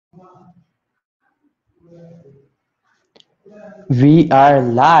We are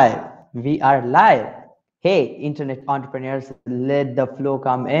live. We are live. Hey, internet entrepreneurs, let the flow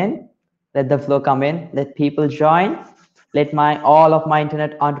come in. Let the flow come in. Let people join. Let all of my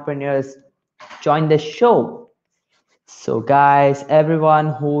internet entrepreneurs join the show. So guys,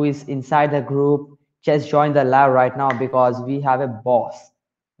 everyone who is inside the group, just join the live right now because we have a boss.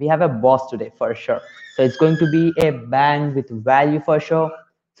 We have a boss today for sure. So it's going to be a bang with value for sure.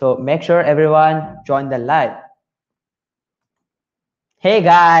 So make sure everyone join the live. Hey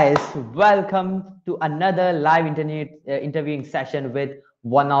guys, welcome to another live internet interviewing session with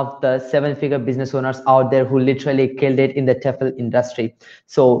one of the 7-figure business owners out there who literally killed it in the TEFL industry.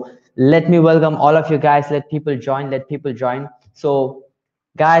 So let me welcome all of you guys. Let people join. Let people join. So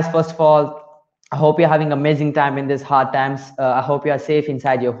guys, first of all, I hope you're having amazing time in these hard times. I hope you are safe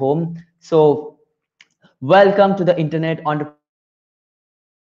inside your home. So welcome to the Internet Entrepreneur Show.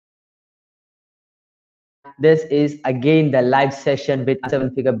 And this is again the live session with a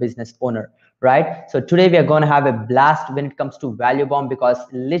 7-figure business owner, right? So today we are going to have a blast when it comes to value bomb because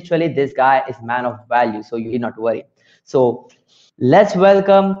literally this guy is man of value. So you need not worry. So let's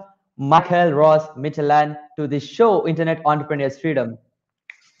welcome Nikhil Ross Maitland to the show, Internet Entrepreneurs Freedom.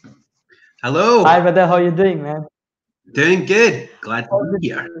 Hello. Hi, brother. How you doing, man? Doing good. Glad to be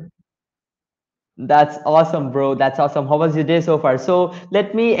here. That's awesome, bro. That's awesome. How was your day so far? So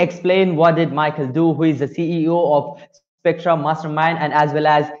let me explain what did Michael do, who is the CEO of Spectre Mastermind, and as well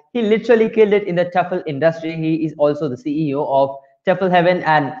as he literally killed it in the TEFL industry. He is also the CEO of TEFL Heaven,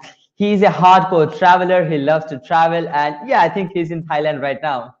 and he's a hardcore traveler. He loves to travel, and yeah, I think he's in Thailand right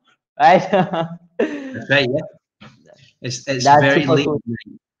now, right? That's right. Yeah. It's That's very super late. cool.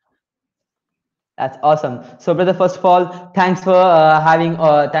 That's awesome. So, brother, first of all, thanks for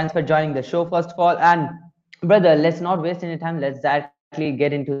thanks for joining the show. First of all, and brother, let's not waste any time. Let's directly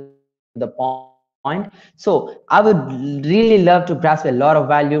get into the point. So, I would really love to grasp a lot of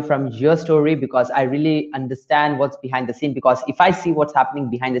value from your story because I really understand what's behind the scene. Because if I see what's happening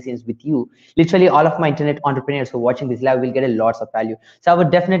behind the scenes with you, literally all of my internet entrepreneurs who are watching this live will get a lots of value. So, I would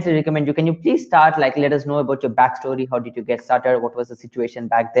definitely recommend you. Can you please start? Like, let us know about your backstory. How did you get started? What was the situation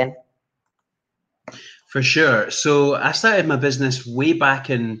back then? For sure. So I started my business way back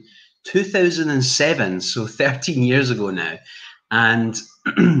in 2007, so 13 years ago now. And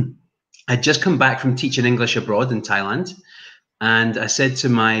I'd just come back from teaching English abroad in Thailand. And I said to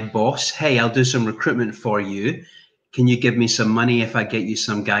my boss, hey, I'll do some recruitment for you. Can you give me some money if I get you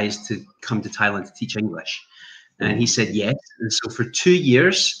some guys to come to Thailand to teach English? And he said yes. And so for 2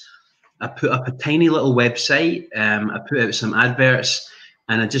 years, I put up a tiny little website. I put out some adverts.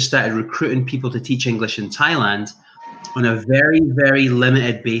 And I just started recruiting people to teach English in Thailand on a very, very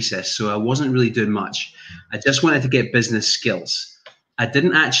limited basis. So I wasn't really doing much. I just wanted to get business skills. I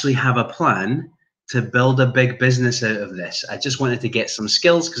didn't actually have a plan to build a big business out of this. I just wanted to get some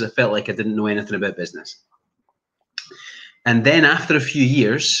skills because I felt like I didn't know anything about business. And then after a few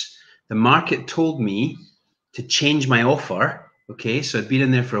years, the market told me to change my offer. Okay, so I'd been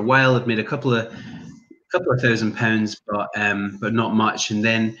in there for a while. I'd made a couple of £1,000, but not much. And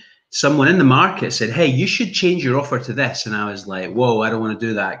then someone in the market said, hey, you should change your offer to this. And I was like, whoa, I don't want to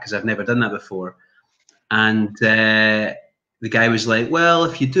do that because I've never done that before. And the guy was like, well,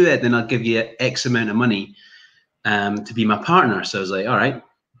 if you do it, then I'll give you X amount of money to be my partner. So I was like, all right.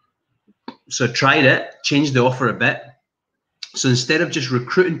 So I tried it, changed the offer a bit. So instead of just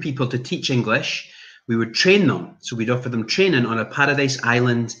recruiting people to teach English, we would train them. So we'd offer them training on a paradise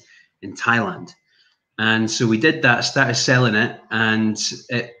island in Thailand. And so we did that, started selling it, and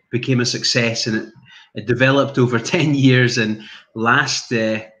it became a success. And it developed over 10 years. And last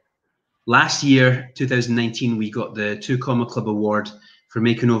year, 2019, we got the 𝗐𝗨𝗪𝗀𝗙 Award for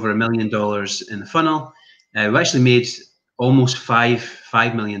making over $1 million in the funnel. We actually made almost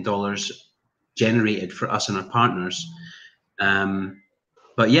 $5 million generated for us and our partners.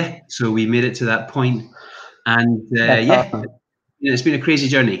 But yeah, so we made it to that point. And yeah, Awesome. it's been a crazy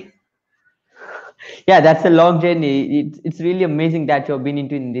journey. Yeah, that's a long journey. It's really amazing that you've been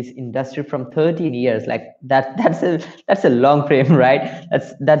into in this industry from 13 years. Like that's a long frame, right?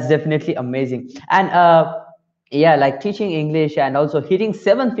 That's definitely amazing. And yeah, like teaching English and also hitting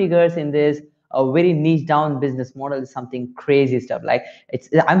 7 figures in this a very niche down business model is something crazy stuff. Like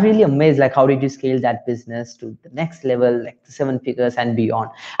I'm really amazed. Like how did you scale that business to the next level, like the 7 figures and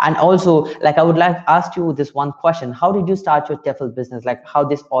beyond? And also, like I would like to ask you this one question: how did you start your TEFL business? Like how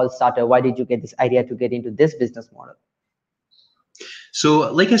this all started? Why did you get this idea to get into this business model?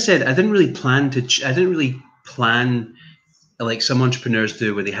 So, like I said, I didn't really plan like some entrepreneurs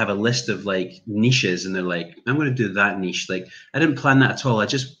do, where they have a list of like niches and they're like, I'm going to do that niche. Like I didn't plan that at all. I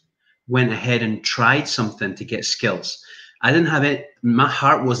just went ahead and tried something to get skills. I didn't have it. My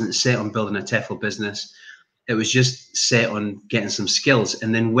heart wasn't set on building a TEFL business. It was just set on getting some skills.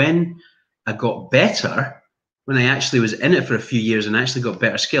 And then when I got better, when I actually was in it for a few years and actually got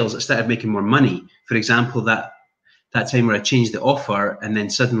better skills, I started making more money. For example, that time where I changed the offer and then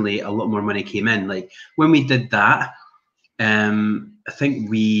suddenly a lot more money came in. Like when we did that, I think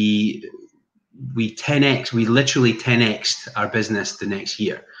we literally 10x'd our business the next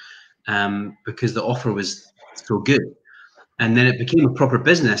year, because the offer was so good. And then it became a proper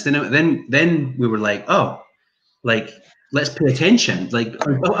business. Then we were like, oh, like, let's pay attention. Like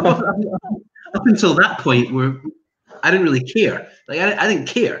up until that point, I didn't really care. Like I didn't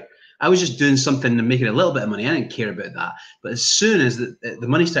care. I was just doing something and making a little bit of money. I didn't care about that. But as soon as the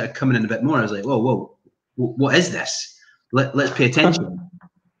money started coming in a bit more, I was like, whoa, what is this? Let's pay attention.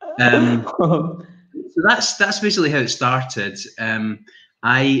 So that's basically how it started.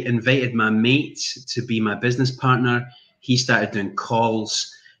 I invited my mate to be my business partner. He started doing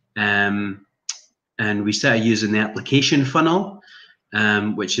calls, and we started using the application funnel,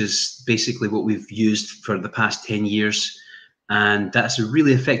 which is basically what we've used for the past 10 years. And that's a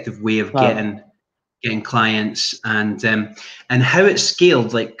really effective way of getting clients, and how it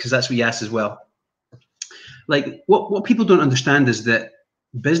scaled, like, because that's what you asked as well. Like what people don't understand is that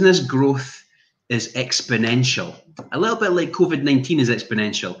business growth is exponential, a little bit like COVID-19 is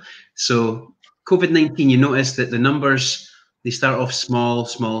exponential. So COVID-19, you notice that the numbers, they start off small,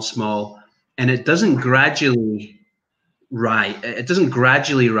 and it doesn't gradually rise.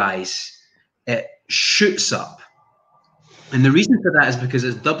 It shoots up. And the reason for that is because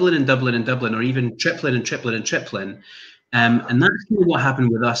it's doubling and doubling and doubling, or even tripling and tripling and tripling. And that's kind of what happened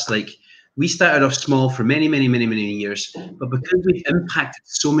with us. Like, we started off small for many years, but because we've impacted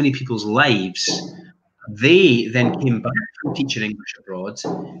so many people's lives, they then came back from teaching English abroad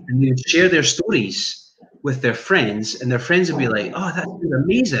and they would share their stories with their friends, and their friends would be like, oh, that's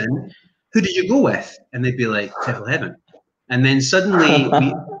amazing. Who did you go with? And they'd be like, TEFL Heaven. And then suddenly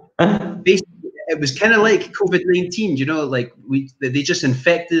basically, it was kind of like COVID-19, you know, like they just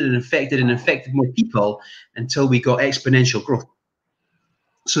infected more people until we got exponential growth.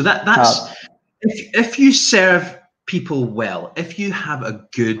 So that's if you serve people well, if you have a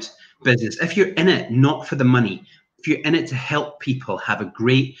good business, if you're in it not for the money, if you're in it to help people have a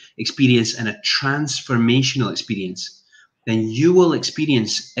great experience and a transformational experience, then you will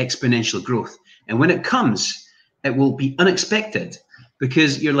experience exponential growth. And when it comes, it will be unexpected,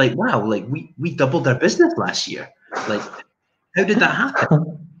 because you're like, wow, like we doubled our business last year. Like, how did that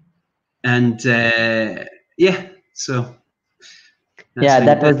happen? And yeah, so. Yeah,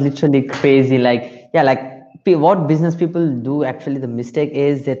 that was literally crazy. Like, yeah, like what business people do, actually the mistake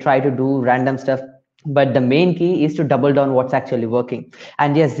is they try to do random stuff, but the main key is to double down what's actually working.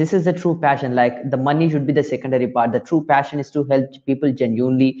 And yes, this is the true passion. Like, the money should be the secondary part. The true passion is to help people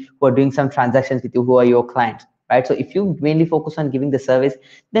genuinely who are doing some transactions with you, who are your clients, right? So if you mainly focus on giving the service,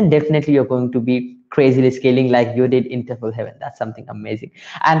 then definitely you're going to be crazily scaling like you did in TEFL Heaven. That's something amazing.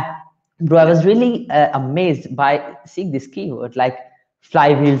 And bro, I was really amazed by seeing this keyword, like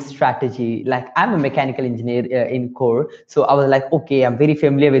flywheel strategy. Like, I'm a mechanical engineer in core, so I was like, okay, I'm very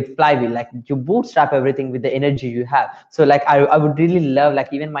familiar with flywheel. Like, you bootstrap everything with the energy you have. So like, I would really love,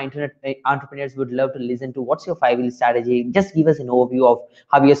 like, even my internet entrepreneurs would love to listen to what's your flywheel strategy. Just give us an overview of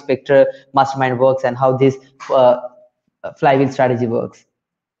how your Spectre mastermind works and how this flywheel strategy works.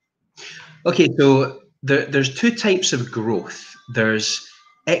 Okay, so there's two types of growth. There's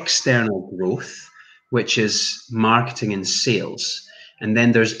external growth, which is marketing and sales. And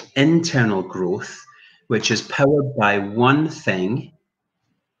then there's internal growth, which is powered by one thing,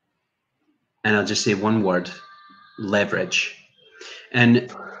 and I'll just say one word: leverage. And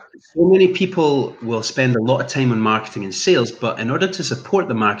so many people will spend a lot of time on marketing and sales, but in order to support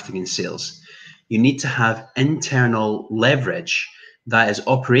the marketing and sales, you need to have internal leverage. That is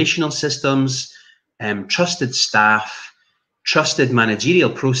operational systems, trusted staff, trusted managerial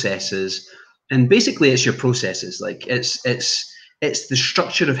processes, and basically it's your processes. Like, it's the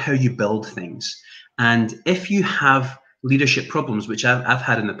structure of how you build things. And if you have leadership problems, which I've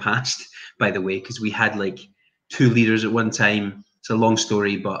had in the past, by the way, because we had like 2 leaders at one time. It's a long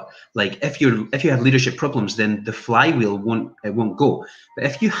story, but like, if you have leadership problems, then the flywheel won't go. But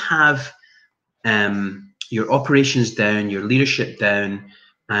if you have your operations down, your leadership down,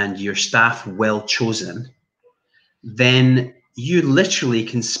 and your staff well chosen, then you literally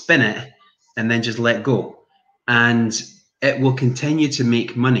can spin it and then just let go, and it will continue to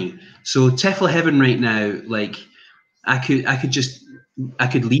make money. So TEFL Heaven right now, like, I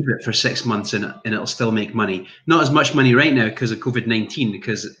could leave it for 6 months and it'll still make money. Not as much money right now because of COVID-19,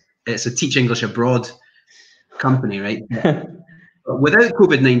 because it's a teach English abroad company, right? Without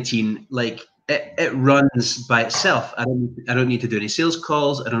COVID-19, like it runs by itself. I don't need to do any sales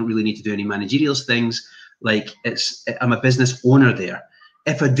calls. I don't really need to do any managerial things. Like I'm a business owner there.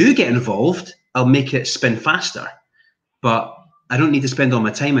 If I do get involved, I'll make it spin faster, but I don't need to spend all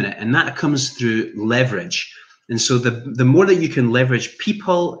my time in it. And that comes through leverage. And so the more that you can leverage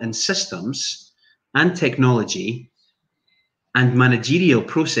people and systems and technology and managerial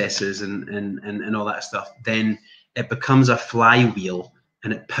processes and all that stuff, then it becomes a flywheel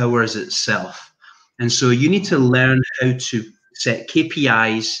and it powers itself. And so you need to learn how to set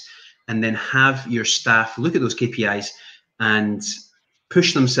KPIs and then have your staff look at those KPIs and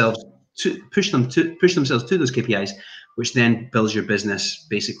push themselves to those KPIs, which then builds your business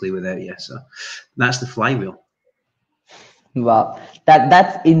basically without you. So that's the flywheel. Wow,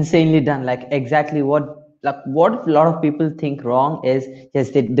 that's insanely done. Like exactly what a lot of people think wrong is,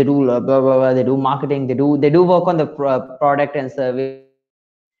 yes, they do blah, blah, blah, they do marketing, they do work on the product and service,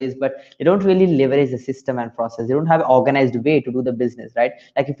 but they don't really leverage the system and process. They don't have an organized way to do the business, right?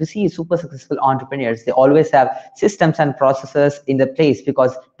 Like if you see super successful entrepreneurs, they always have systems and processes in the place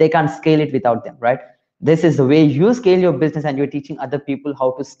because they can't scale it without them, right? This is the way you scale your business, and you're teaching other people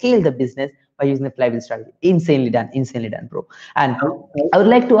how to scale the business by using the flywheel strategy. Insanely done, bro. And I would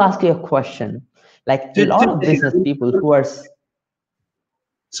like to ask you a question. Like a lot of business people who are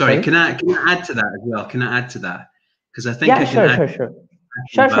sorry, can I add to that as well? Can I add to that? Because I think yeah,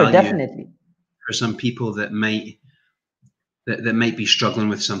 sure, definitely. For some people that might be struggling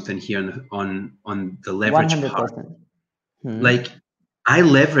with something here on the leverage 100%. Part. Like I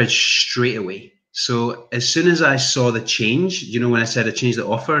leverage straight away. So as soon as I saw the change, you know, when I said I changed the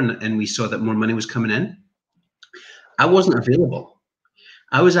offer and we saw that more money was coming in, I wasn't available.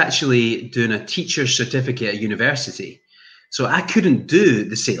 I was actually doing a teacher's certificate at university. So I couldn't do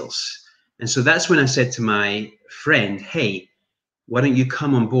the sales. And so that's when I said to my friend, hey, why don't you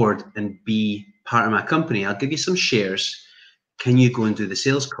come on board and be part of my company? I'll give you some shares. Can you go and do the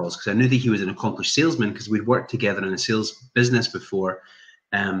sales calls? Because I knew that he was an accomplished salesman because we'd worked together in a sales business before,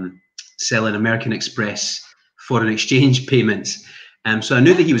 selling American Express foreign exchange payments. So I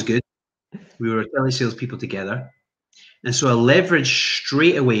knew that he was good. We were telesales people together. And so I leveraged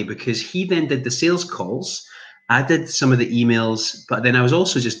straight away because he then did the sales calls. I did some of the emails, but then I was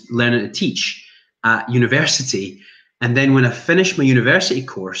also just learning to teach at university. And then when I finished my university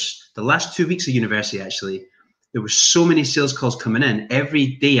course, the last 2 weeks of university, actually, there were so many sales calls coming in.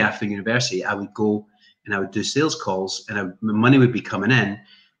 Every day after university, I would go and I would do sales calls and my money would be coming in.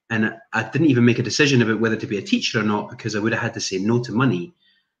 And I didn't even make a decision about whether to be a teacher or not because I would have had to say no to money.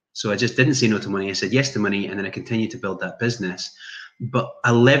 So I just didn't say no to money. I said yes to money, and then I continued to build that business. But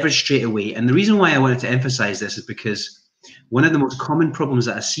I leveraged straight away. And the reason why I wanted to emphasize this is because one of the most common problems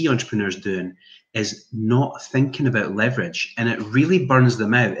that I see entrepreneurs doing is not thinking about leverage, and it really burns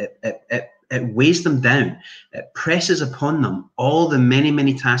them out. It weighs them down. It presses upon them all the many,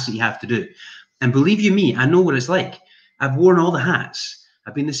 many tasks that you have to do. And believe you me, I know what it's like. I've worn all the hats.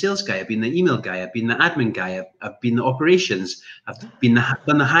 I've been the sales guy, I've been the email guy, I've been the admin guy, I've been the operations, I've been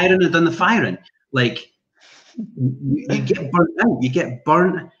done the hiring and done the firing. Like you get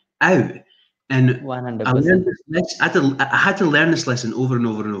burnt out. And 100%. I had to learn this lesson over and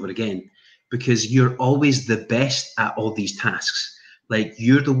over and over again, because you're always the best at all these tasks. Like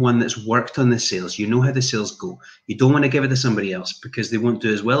you're the one that's worked on the sales. You know how the sales go. You don't want to give it to somebody else because they won't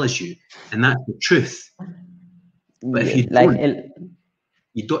do as well as you. And that's the truth. But if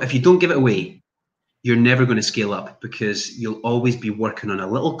if you don't give it away, you're never going to scale up, because you'll always be working on a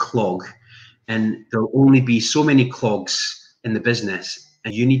little clog, and there'll only be so many clogs in the business,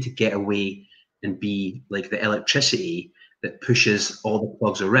 and you need to get away and be like the electricity that pushes all the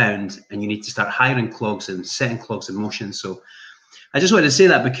clogs around, and you need to start hiring clogs and setting clogs in motion. So I just wanted to say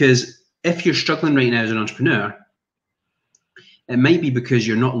that, because if you're struggling right now as an entrepreneur, it might be because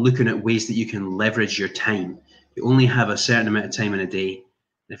you're not looking at ways that you can leverage your time. You only have a certain amount of time in a day.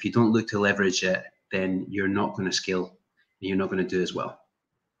 If you don't look to leverage it, then you're not going to scale and you're not going to do as well.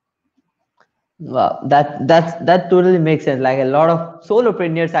 Well, that totally makes sense. Like a lot of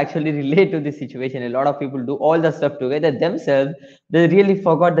solopreneurs actually relate to this situation. A lot of people do all the stuff together themselves. They really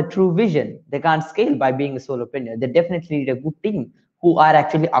forgot the true vision. They can't scale by being a solopreneur. They definitely need a good team who are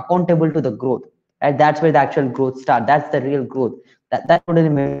actually accountable to the growth. And that's where the actual growth starts. That's the real growth. That totally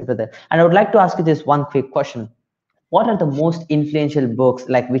makes sense, brother. And I would like to ask you this one quick question. What are the most influential books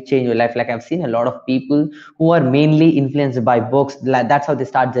like which change your life? Like I've seen a lot of people who are mainly influenced by books. Like that's how they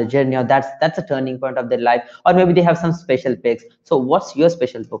start their journey, or that's a turning point of their life, or maybe they have some special picks. So what's your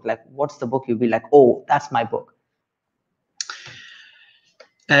special book? Like what's the book you'll be like, oh, that's my book?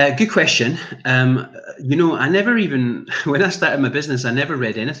 Good question. You know, I never even, when I started my business, I never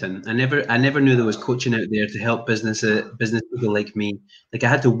read anything. I never knew there was coaching out there to help business people like me. Like I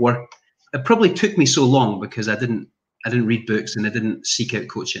had to work. It probably took me so long because I didn't read books and I didn't seek out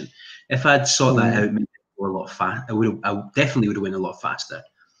coaching. If I'd sought that out, maybe a lot fast. I definitely would have went a lot faster.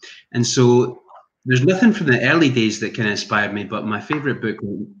 And so there's nothing from the early days that kind of inspired me. But my favorite book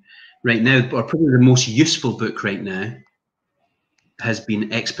right now, or probably the most useful book right now, has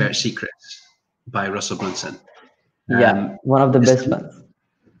been Expert Secrets by Russell Brunson. Yeah, one of the best ones.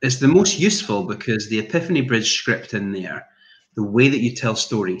 It's the most useful because the 𝗖𝗠𝗠𝗔 script in there, the way that you tell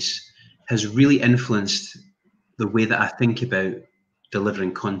stories, has really influenced the way that I think about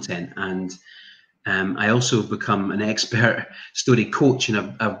delivering content. And I also have become an expert story coach,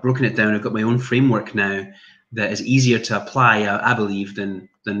 and I've broken it down. I've got my own framework now that is easier to apply, I believe, than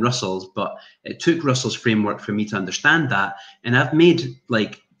Russell's. But it took Russell's framework for me to understand that, and I've made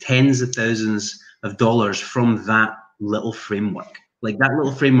like tens of thousands of dollars from that little framework. Like that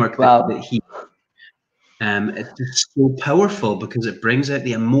little framework that he. It's just so powerful because it brings out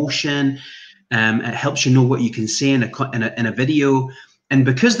the emotion. It helps you know what you can say in a video. And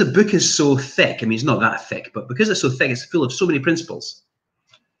because the book is so thick, I mean, it's not that thick, but because it's so thick, it's full of so many principles.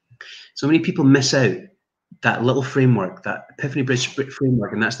 So many people miss out that little framework, that 𝗖𝗠𝗠𝗔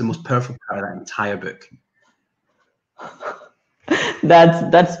framework, and that's the most powerful part of that entire book.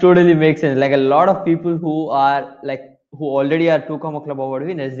 That's totally makes sense. Like a lot of people who already are 𝗂𝐻𝗪𝗏 Club award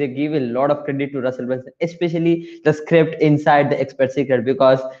winners, they give a lot of credit to Russell Brunson, especially the script inside the Expert Secret,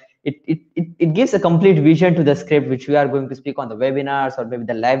 because it gives a complete vision to the script which we are going to speak on the webinars or maybe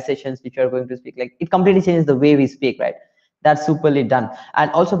the live sessions which we are going to speak. Like it completely changes the way we speak, right? That's superly done.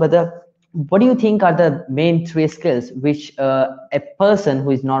 And also, brother, what do you think are the main 3 skills which a person who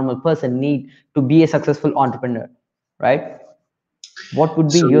is normal person need to be a successful entrepreneur, right? What would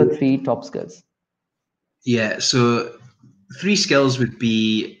be your 3 top skills? Yeah, so 3 skills would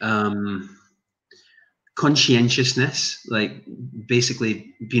be conscientiousness, like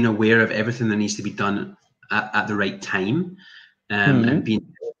basically being aware of everything that needs to be done at the right time, and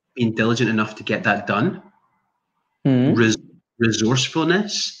being diligent enough to get that done.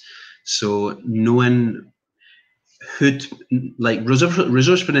 Resourcefulness, so knowing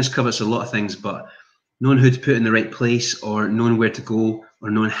resourcefulness covers a lot of things, but knowing who to put in the right place, or knowing where to go,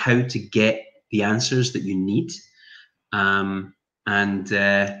 or knowing how to get the answers that you need. And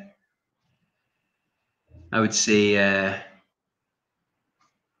I would say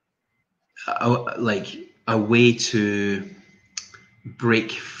like a way to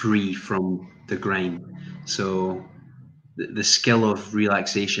break free from the grind. So the skill of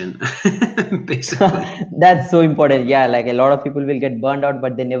relaxation, basically. That's so important. Yeah, like a lot of people will get burned out,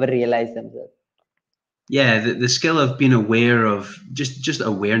 but they never realize themselves. Yeah, the skill of being aware of just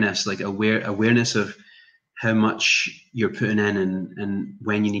awareness, like awareness of how much you're putting in and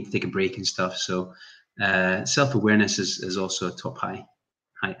when you need to take a break and stuff. So self-awareness is also a top high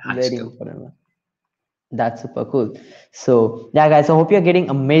Very skill. important one. That's super cool. So yeah, guys, I hope you're getting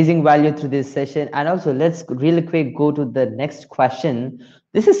amazing value through this session. And also, let's really quick go to the next question.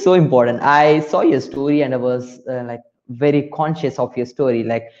 This is so important. I saw your story and I was like very conscious of your story.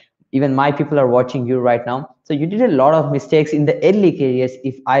 Like even my people are watching you right now. So you did a lot of mistakes in the early careers,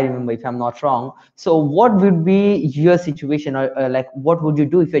 if I remember, if I'm not wrong. So what would be your situation, or like what would you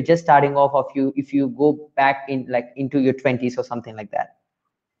do if you're just starting off, if you go back in like into your 20s or something like that?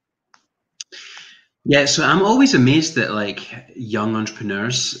 Yeah, so I'm always amazed at like young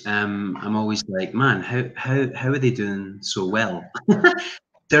entrepreneurs. I'm always like, man, how are they doing so well?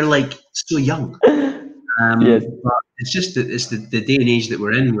 They're like so young. Yes. But it's just that it's the day and age that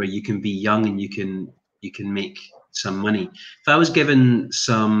we're in, where you can be young and you can make some money. If I was given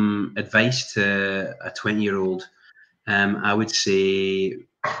some advice to a 20-year-old, I would say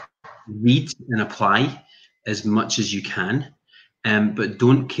read and apply as much as you can, but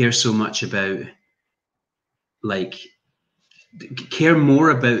don't care so much about care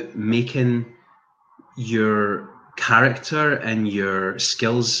more about making your character and your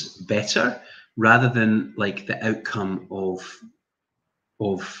skills better rather than like the outcome of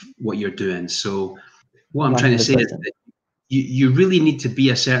what you're doing. So what I'm trying to say is that you really need to be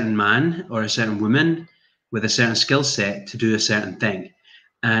a certain man or a certain woman with a certain skill set to do a certain thing.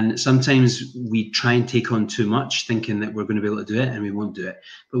 And sometimes we try and take on too much, thinking that we're going to be able to do it, and we won't do it.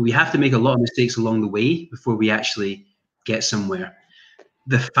 But we have to make a lot of mistakes along the way before we actually get somewhere.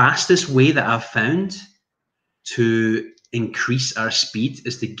 The fastest way that I've found to increase our speed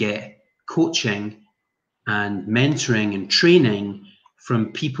is to get coaching and mentoring and training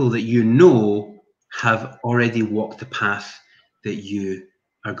from people that you know have already walked the path that you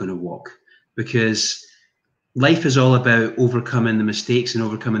are going to walk, because life is all about overcoming the mistakes and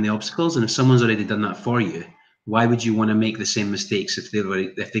overcoming the obstacles. And if someone's already done that for you, why would you want to make the same mistakes if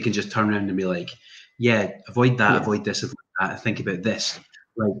they can just turn around and be like, yeah, avoid that, avoid this, avoid that, think about this.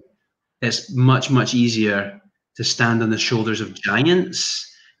 Like, it's much easier to stand on the shoulders of giants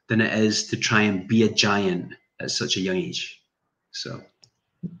than it is to try and be a giant at such a young age. So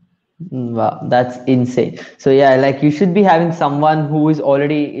wow, that's insane. So yeah, like you should be having someone who is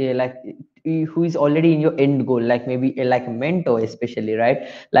already who is already in your end goal, like maybe like a mentor, especially, right?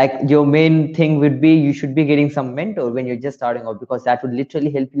 Like your main thing would be you should be getting some mentor when you're just starting out, because that would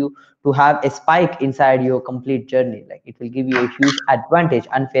literally help you to have a spike inside your complete journey. Like it will give you a huge advantage,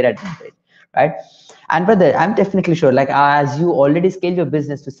 unfair advantage, right? And brother, I'm definitely sure, like as you already scaled your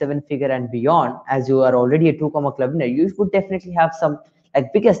business to 7-figure and beyond, as you are already a 2 club winner, you would definitely have some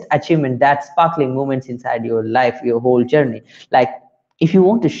like biggest achievement, that sparkling moments inside your life, your whole journey. Like if you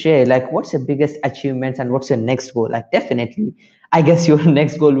want to share, like what's your biggest achievements and what's your next goal? Like definitely, I guess your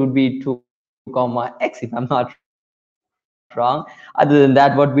next goal would be 2, X, if I'm not wrong. Other than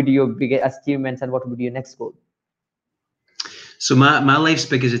that, what would be your biggest achievements and what would be your next goal? So my life's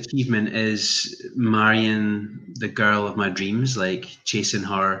biggest achievement is marrying the girl of my dreams, like chasing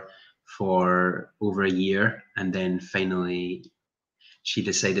her for over a year, and then finally she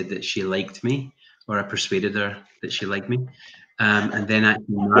decided that she liked me, or I persuaded her that she liked me, and then actually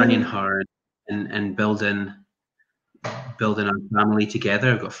marrying her and building our family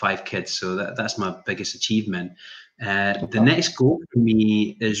together. I've got 5 kids, so that's my biggest achievement. The next goal for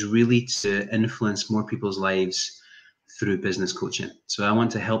me is really to influence more people's lives through business coaching. So I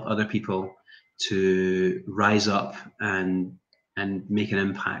want to help other people to rise up and make an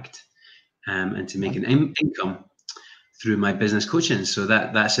impact, and to make an income through my business coaching. So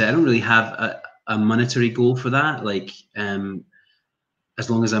that's it. I don't really have a monetary goal for that. Like, as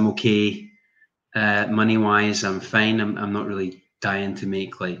long as I'm okay money wise, I'm fine. I'm not really dying to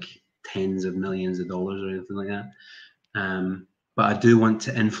make like tens of millions of dollars or anything like that. But I do want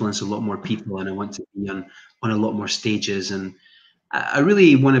to influence a lot more people, and I want to be on a lot more stages, and I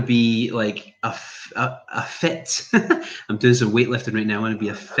really want to be like a fit. I'm doing some weightlifting right now. I want to be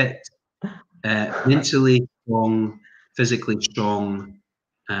a fit, mentally strong, physically strong,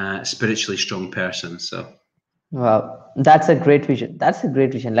 spiritually strong person. So. Wow, that's a great vision. That's a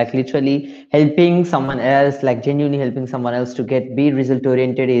great vision. Like literally helping someone else, like genuinely helping someone else to be result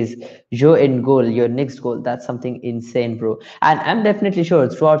oriented is your end goal, your next goal. That's something insane, bro. And I'm definitely sure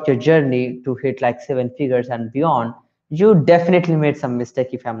throughout your journey to hit like 7 figures and beyond, you definitely made some mistake,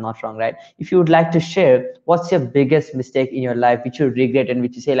 if I'm not wrong, right? If you would like to share, what's your biggest mistake in your life which you regret and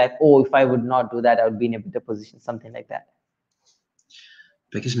which you say like, oh, if I would not do that, I would be in a better position, something like that.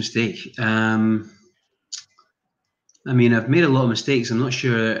 Biggest mistake. I mean, I've made a lot of mistakes. I'm not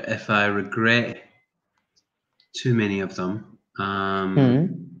sure if I regret too many of them.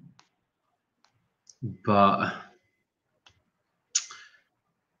 But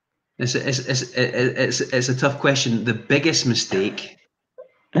it's a tough question. The biggest mistake.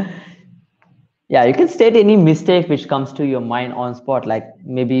 Yeah, you can state any mistake which comes to your mind on spot, like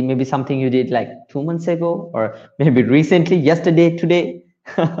maybe something you did like 2 months ago, or maybe recently, yesterday, today.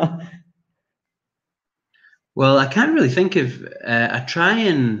 Well, I can't really think of. I try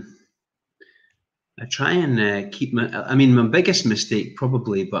and keep my. I mean, my biggest mistake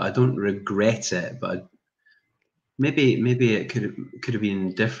probably, but I don't regret it. But maybe it could have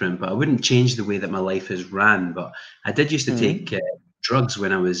been different. But I wouldn't change the way that my life is ran. But I did used to take drugs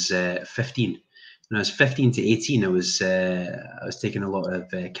when I was 15. When I was 15 to 18, I was taking a lot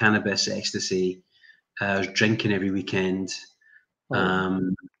of cannabis, ecstasy. I was drinking every weekend.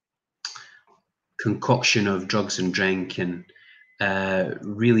 Concoction of drugs and drink, and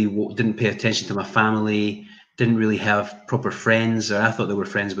really didn't pay attention to my family, didn't really have proper friends, or I thought they were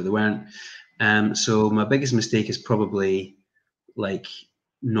friends, but they weren't. So my biggest mistake is probably like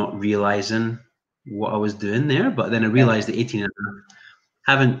not realizing what I was doing there. But then I realized at 18 and a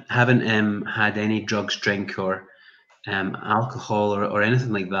half, haven't had any drugs, drink, or alcohol or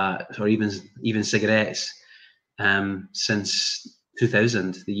anything like that, or even cigarettes since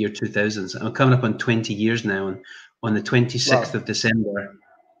 2000, the year 2000. I'm coming up on 20 years now, and on the 26th of December,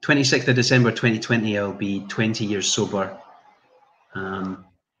 2020, I'll be 20 years sober.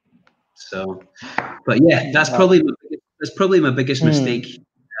 So, but yeah, that's probably my biggest mistake.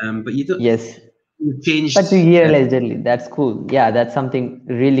 But you don't. Yes. changed. But you hear allegedly, that's cool. Yeah, that's something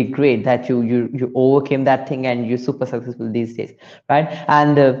really great that you overcame that thing and you're super successful these days, right?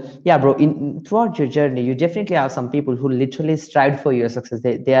 And yeah, bro, throughout your journey, you definitely have some people who literally strive for your success.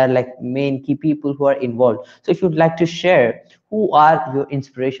 They are like main key people who are involved. So if you'd like to share, who are your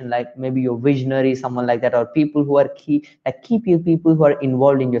inspiration, like maybe your visionary, someone like that, or people who are key, like key people who are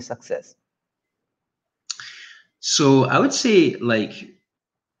involved in your success? So I would say like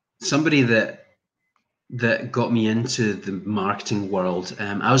somebody that got me into the marketing world.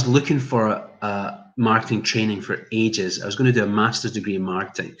 I was looking for a marketing training for ages. I was going to do a master's degree in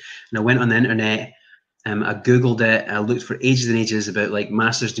marketing, and I went on the internet. I Googled it. I looked for ages and ages about like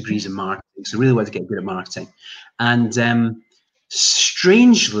master's degrees in marketing. So I really wanted to get good at marketing. And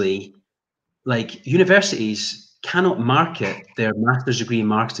strangely, like universities cannot market their master's degree in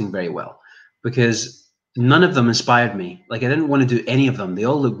marketing very well because none of them inspired me. Like I didn't want to do any of them. They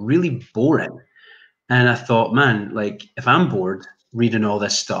all look really boring. And I thought, man, like if I'm bored reading all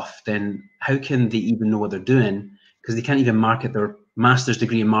this stuff, then how can they even know what they're doing? Because they can't even market their master's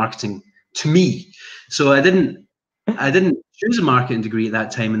degree in marketing to me. So I didn't choose a marketing degree at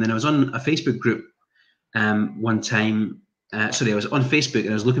that time. And then I was on a Facebook group one time. I was on Facebook and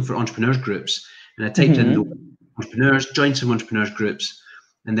I was looking for entrepreneurs groups, and I typed in the entrepreneurs, joined some entrepreneurs groups,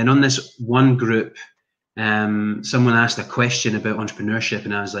 and then on this one group, someone asked a question about entrepreneurship,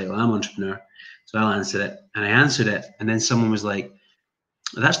 and I was like, well, I'm an entrepreneur. So I'll answer it. And I answered it. And then someone was like,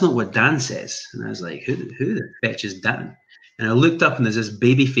 that's not what Dan says. And I was like, who the fetch is Dan? And I looked up and there's this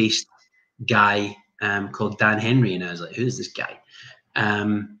baby-faced guy called Dan Henry. And I was like, who's this guy?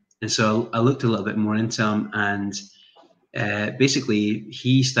 And so I looked a little bit more into him. And basically,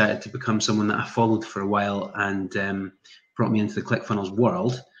 he started to become someone that I followed for a while and brought me into the ClickFunnels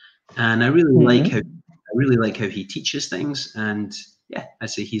world. And I really like how he teaches things. And yeah, I'd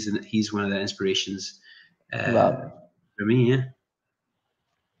say he's one of the inspirations Wow. for me. Yeah.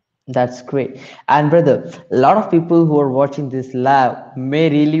 That's great. And brother, a lot of people who are watching this live may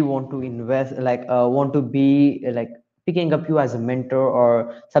really want to invest, like want to be like picking up you as a mentor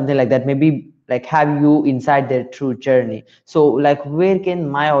or something like that. Maybe like have you inside their true journey. So like where can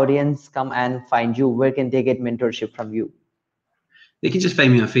my audience come and find you? Where can they get mentorship from you? They can just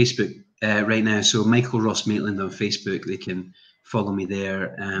find me on Facebook right now. So Michael Ross Maitland on Facebook. They can follow me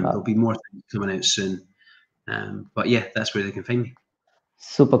there. There'll be more things coming out soon. But yeah, that's where they can find me.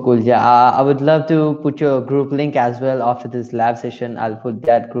 Super cool. Yeah, I would love to put your group link as well after this live session. I'll put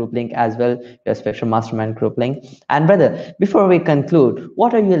that group link as well, your Spectre Mastermind group link. And brother, before we conclude,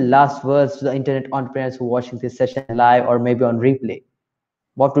 what are your last words to the internet entrepreneurs who are watching this session live or maybe on replay?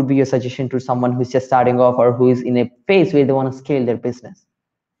 What would be your suggestion to someone who's just starting off or who is in a phase where they want to scale their business?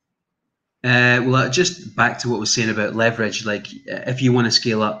 Well, just back to what I was saying about leverage. Like, if you want to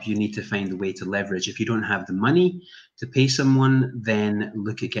scale up, you need to find a way to leverage. If you don't have the money to pay someone, then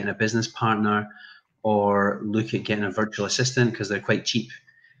look at getting a business partner or look at getting a virtual assistant because they're quite cheap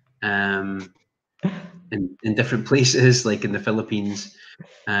in different places, like in the Philippines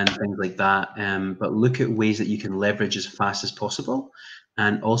and things like that. But look at ways that you can leverage as fast as possible,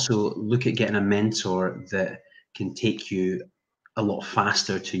 and also look at getting a mentor that can take you a lot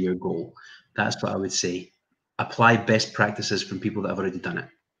faster to your goal. That's what I would say. Apply best practices from people that have already done it.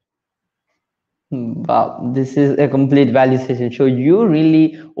 Wow, this is a complete value session. So you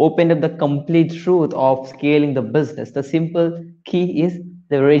really opened up the complete truth of scaling the business. The simple key is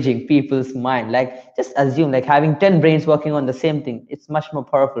leveraging people's mind. Like just assume like having 10 brains working on the same thing. It's much more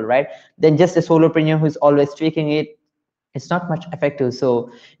powerful, right? Than just a solopreneur who's always tweaking it. It's not much effective.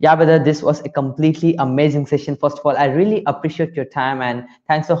 So yeah, brother, this was a completely amazing session. First of all, I really appreciate your time and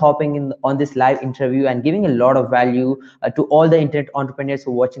thanks for hopping in on this live interview and giving a lot of value to all the internet entrepreneurs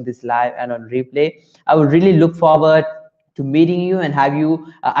who are watching this live and on replay. I would really look forward to meeting you and have you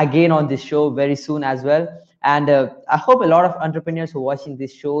again on this show very soon as well. And I hope a lot of entrepreneurs who are watching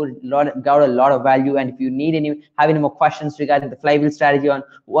this show got a lot of value. And if you have any more questions regarding the Flywheel strategy, on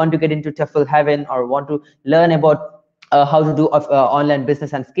want to get into TEFL Heaven or want to learn about how to do online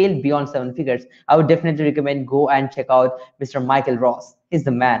business and scale beyond 7 figures, I would definitely recommend go and check out Mr. Michael Ross. He's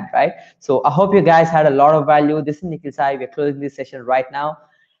the man, right? So I hope you guys had a lot of value. This is Nikhil Sai. We're closing this session right now.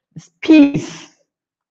 Peace.